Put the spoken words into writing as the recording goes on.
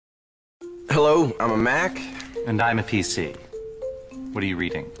Hello, I'm a Mac. And I'm a PC. What are you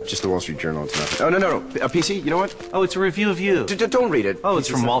reading? Just the Wall Street Journal. It's nothing. Oh, no. A PC? You know what? Oh, it's a review of you. Don't read it. Oh, it's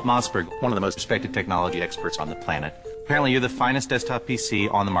from Walt Mossberg, one of the most respected technology experts on the planet. Apparently, you're the finest desktop PC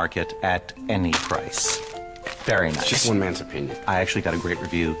on the market at any price. Very nice. Just one man's opinion. I actually got a great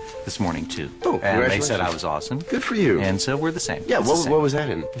review this morning, too. Oh, and they said I was awesome. Good for you. And so we're the same. Yeah, what was that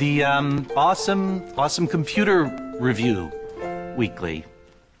in? The awesome computer review weekly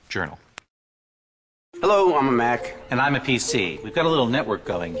journal. Hello, I'm a Mac. And I'm a PC. We've got a little network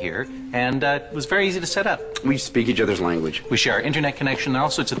going here, and it was very easy to set up. We speak each other's language. We share our internet connection. There are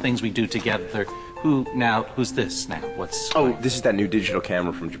all sorts of things we do together. Who's this now? Oh, this is that new digital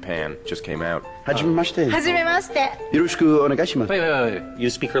camera from Japan. Just came out. Hajimemashite. Hajimemashite. Yoroshiku onegaishimasu. Wait.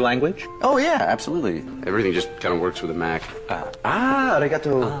 You speak her language? Oh, yeah, absolutely. Everything just kind of works with a Mac.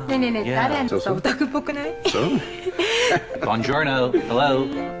 Arigato. ねえねえねえ、 Yeah. 誰あんたさ、オタクっぽくない？ So? Buongiorno. Hello.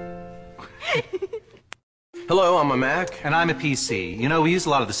 Hello, I'm a Mac. And I'm a PC. You know, we use a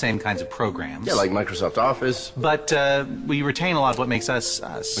lot of the same kinds of programs. Yeah, like Microsoft Office. But we retain a lot of what makes us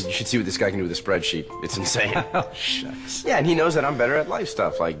us. But you should see what this guy can do with a spreadsheet. It's insane. Oh, shucks. Yeah, and he knows that I'm better at life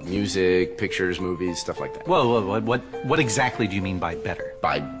stuff, like music, pictures, movies, stuff like that. Whoa. What exactly do you mean by better?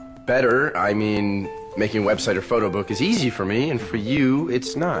 By better, I mean making a website or photo book is easy for me, and for you,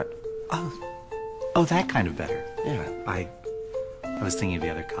 it's not. Oh, that kind of better. Yeah. I was thinking of the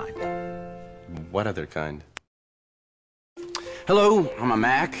other kind. What other kind? Hello, I'm a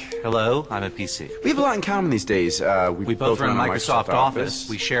Mac. Hello, I'm a PC. We have a lot in common these days. We both run Microsoft Office.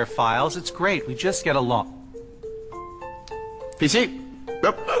 We share files. It's great. We just get along. PC.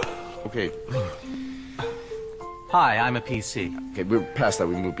 Yep. Okay. Hi, I'm a PC. Okay, we're past that.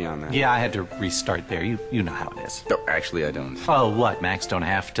 We moved beyond that. Yeah, I had to restart there. You know how it is. No, actually, I don't. Oh, what? Macs don't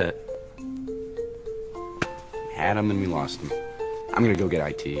have to. We had him, then we lost him. I'm gonna go get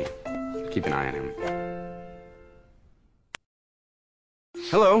IT. Keep an eye on him.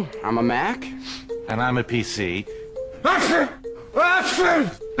 Hello, I'm a Mac. And I'm a PC.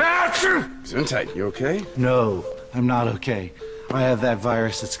 Gesundheit, you okay? No, I'm not okay. I have that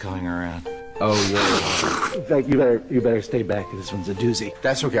virus that's going around. Oh, yeah. In fact, you better stay back. This one's a doozy.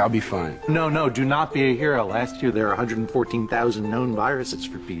 That's okay, I'll be fine. No, do not be a hero. Last year there were 114,000 known viruses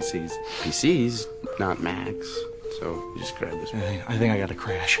for PCs. PCs, not Macs. So, you just grab this. I think I got a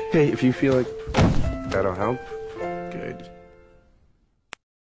crash. Okay, if you feel like that'll help, good.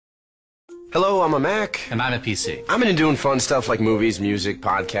 Hello, I'm a Mac. And I'm a PC. I'm into doing fun stuff like movies, music,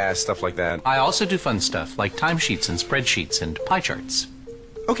 podcasts, stuff like that. I also do fun stuff like timesheets and spreadsheets and pie charts.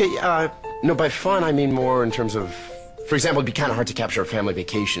 Okay, no, by fun I mean more in terms of, for example, it'd be kind of hard to capture a family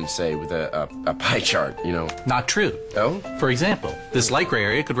vacation, say, with a pie chart, you know. Not true. Oh? For example, this light gray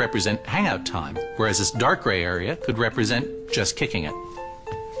area could represent hangout time, whereas this dark gray area could represent just kicking it.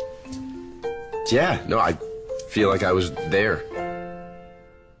 Yeah, no, I feel like I was there.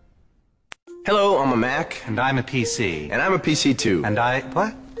 Hello, I'm a Mac. And I'm a PC. And I'm a PC too. And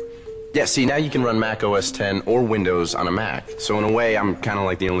what? Yeah, see, now you can run Mac OS X or Windows on a Mac. So in a way, I'm kind of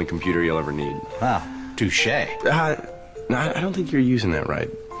like the only computer you'll ever need. Ah, touche. No, I don't think you're using that right.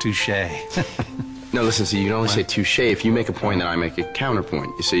 Touche. No, listen, see, you can only say touche if you make a point, then I make a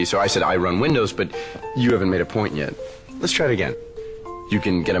counterpoint. You see, so I said I run Windows, but you haven't made a point yet. Let's try it again. You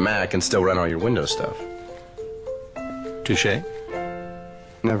can get a Mac and still run all your Windows stuff. Touche.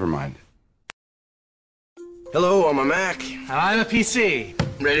 Never mind. Hello, I'm a Mac. And I'm a PC.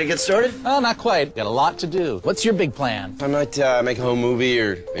 Ready to get started? Well, not quite. Got a lot to do. What's your big plan? I might make a home movie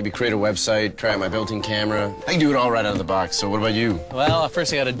or maybe create a website, try out my built-in camera. I can do it all right out of the box, so what about you? Well,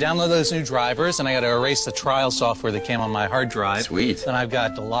 first I got to download those new drivers, and I got to erase the trial software that came on my hard drive. Sweet. Then I've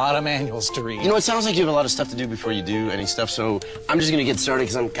got a lot of manuals to read. You know, it sounds like you have a lot of stuff to do before you do any stuff, so I'm just gonna get started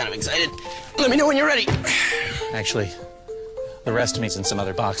because I'm kind of excited. Let me know when you're ready. Actually, the rest of me's in some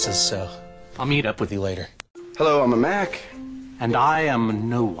other boxes, so I'll meet up with you later. Hello, I'm a Mac. And I am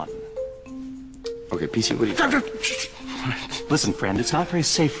no one. Okay, PC, what do you... Listen, friend, it's not very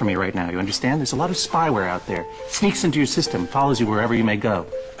safe for me right now, you understand? There's a lot of spyware out there. Sneaks into your system, follows you wherever you may go.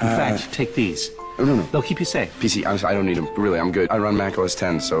 In fact, take these. No. They'll keep you safe. PC, honestly, I don't need them. Really, I'm good. I run Mac OS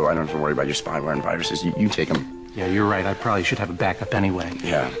X, so I don't have to worry about your spyware and viruses. You take them. Yeah, you're right. I probably should have a backup anyway.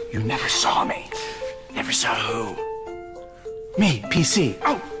 Yeah. You never saw me. Never saw who? Me, PC.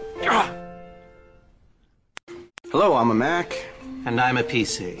 Oh! Hello, I'm a Mac. And I'm a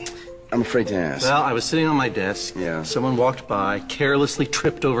PC. I'm afraid to ask. Well, I was sitting on my desk. Yeah. Someone walked by, carelessly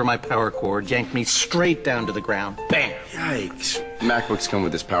tripped over my power cord, yanked me straight down to the ground. Bam! Yikes. MacBooks come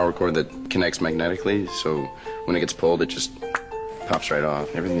with this power cord that connects magnetically, so when it gets pulled, it just pops right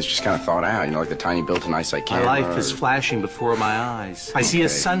off. Everything's just kind of thought out, like the tiny built-in eyesight camera. My life is flashing before my eyes. I see a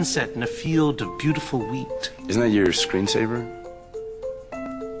Okay. sunset in a field of beautiful wheat. Isn't that your screensaver?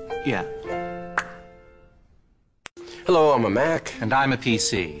 Yeah. Hello, I'm a Mac. And I'm a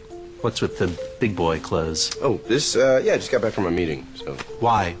PC. What's with the big boy clothes? Oh, this, I just got back from a meeting, so.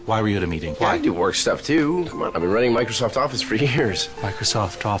 Why? Why were you at a meeting? Yeah, I do work stuff too. Come on, I've been running Microsoft Office for years.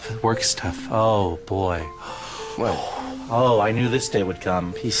 Microsoft Office work stuff. Oh, boy. What? Oh, I knew this day would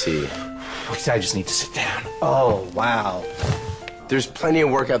come. PC. I just need to sit down. Oh, wow. There's plenty of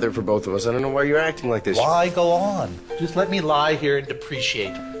work out there for both of us. I don't know why you're acting like this. Why go on? Just let me lie here and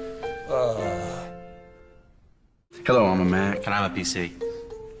depreciate. Hello, I'm a Mac. And I'm a PC.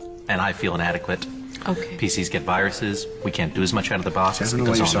 And I feel inadequate. Okay. PCs get viruses. We can't do as much out of the box. I don't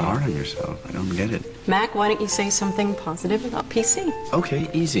know why you're so hard on yourself. I don't get it. Mac, why don't you say something positive about PC? Okay,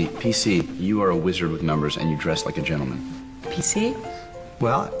 easy. PC, you are a wizard with numbers and you dress like a gentleman. PC?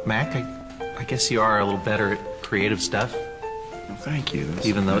 Well, Mac, I guess you are a little better at creative stuff, Well, thank you. That's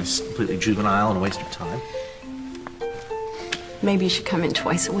even though nice. it's completely juvenile and a waste of time. Maybe you should come in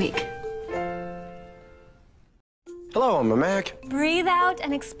twice a week. Hello, I'm a Mac. Breathe out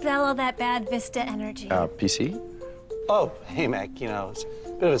and expel all that bad Vista energy. PC? Oh, hey, Mac, it's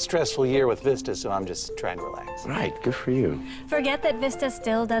a bit of a stressful year with Vista, so I'm just trying to relax. Right, good for you. Forget that Vista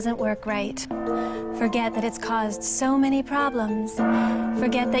still doesn't work right. Forget that it's caused so many problems.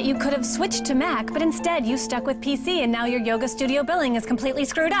 Forget that you could have switched to Mac, but instead you stuck with PC and now your yoga studio billing is completely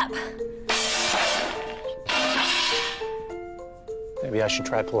screwed up. Maybe I should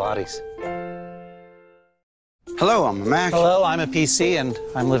try Pilates. Hello, I'm a Mac. Hello, I'm a PC, and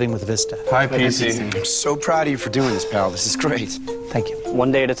I'm living with Vista. Hi, PC. I'm so proud of you for doing this, pal. This is great. Thank you.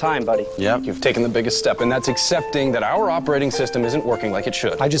 One day at a time, buddy. Yep, you've taken the biggest step, and that's accepting that our operating system isn't working like it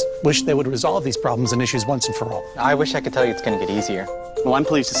should. I just wish they would resolve these problems and issues once and for all. I wish I could tell you it's going to get easier. Well, I'm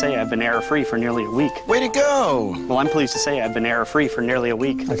pleased to say I've been error-free for nearly a week. Way to go! Well, I'm pleased to say I've been error-free for nearly a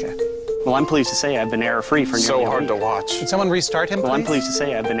week. Okay. Well, I'm pleased to say I've been error-free for nearly a week. So hard to watch. Could someone restart him, please? Well, I'm pleased to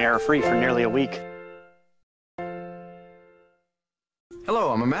say I've been error-free for nearly a week.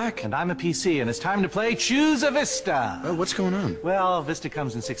 Hello, I'm a Mac. And I'm a PC, and it's time to play Choose a Vista. Oh, what's going on? Well, Vista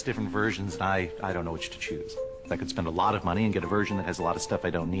comes in 6 different versions, and I don't know which to choose. I could spend a lot of money and get a version that has a lot of stuff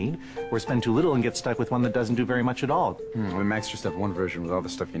I don't need, or spend too little and get stuck with one that doesn't do very much at all. Well, Macs just have one version with all the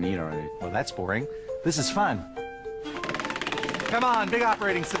stuff you need already. Well, that's boring. This is fun. Come on, big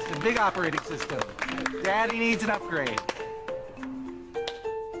operating system, big operating system. Daddy needs an upgrade.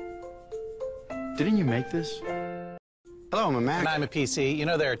 Didn't you make this? Hello, I'm a Mac. And I'm a PC. You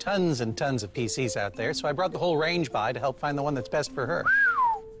know, there are tons and tons of PCs out there, so I brought the whole range by to help find the one that's best for her.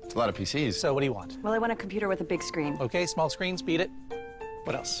 It's a lot of PCs. So what do you want? Well, I want a computer with a big screen. Okay, small screen, speed it.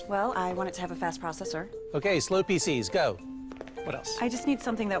 What else? Well, I want it to have a fast processor. Okay, slow PCs, go. What else? I just need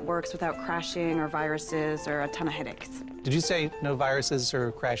something that works without crashing or viruses or a ton of headaches. Did you say no viruses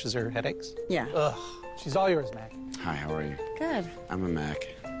or crashes or headaches? Yeah. Ugh, she's all yours, Mac. Hi, how are you? Good. I'm a Mac.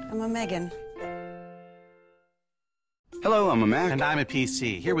 I'm a Megan. Hello, I'm a Mac. And I'm a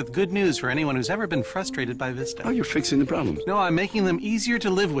PC, here with good news for anyone who's ever been frustrated by Vista. Oh, you're fixing the problem. No, I'm making them easier to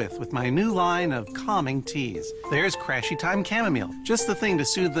live with my new line of calming teas. There's Crashy Time Chamomile, just the thing to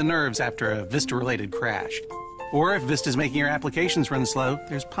soothe the nerves after a Vista-related crash. Or if Vista's making your applications run slow,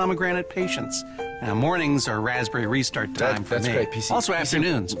 there's Pomegranate Patience. Now, mornings are raspberry restart time for that's me. great, PC. Also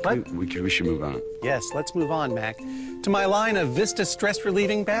afternoons. Okay, But we should move on. Yes, let's move on, Mac, to my line of Vista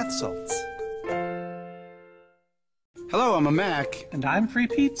stress-relieving bath salts. Hello, I'm a Mac. And I'm free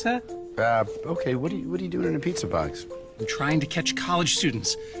pizza. Okay, what are you doing in a pizza box? I'm trying to catch college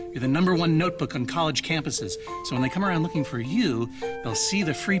students. You're the #1 notebook on college campuses. So when they come around looking for you, they'll see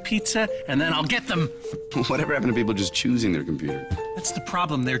the free pizza, and then I'll get them. Whatever happened to people just choosing their computer? That's the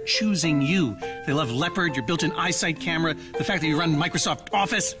problem. They're choosing you. They love Leopard, your built-in eyesight camera, the fact that you run Microsoft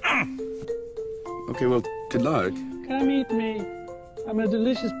Office. Okay, well, good luck. Come eat me. I'm a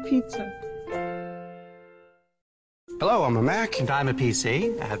delicious pizza. Hello, I'm a Mac. And I'm a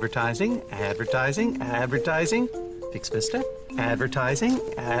PC. Advertising, advertising, advertising. Fix Vista. Advertising,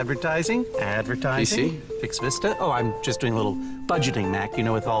 advertising, advertising. PC? Fix Vista. Oh, I'm just doing a little budgeting, Mac. You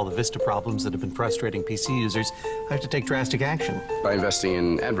know, with all the Vista problems that have been frustrating PC users, I have to take drastic action. By investing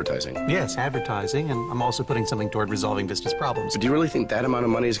in advertising. Yes, advertising, and I'm also putting something toward resolving Vista's problems. But do you really think that amount of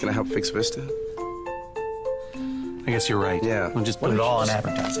money is going to help fix Vista? I guess you're right. Yeah. I'll just put it all on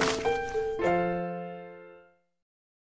advertising.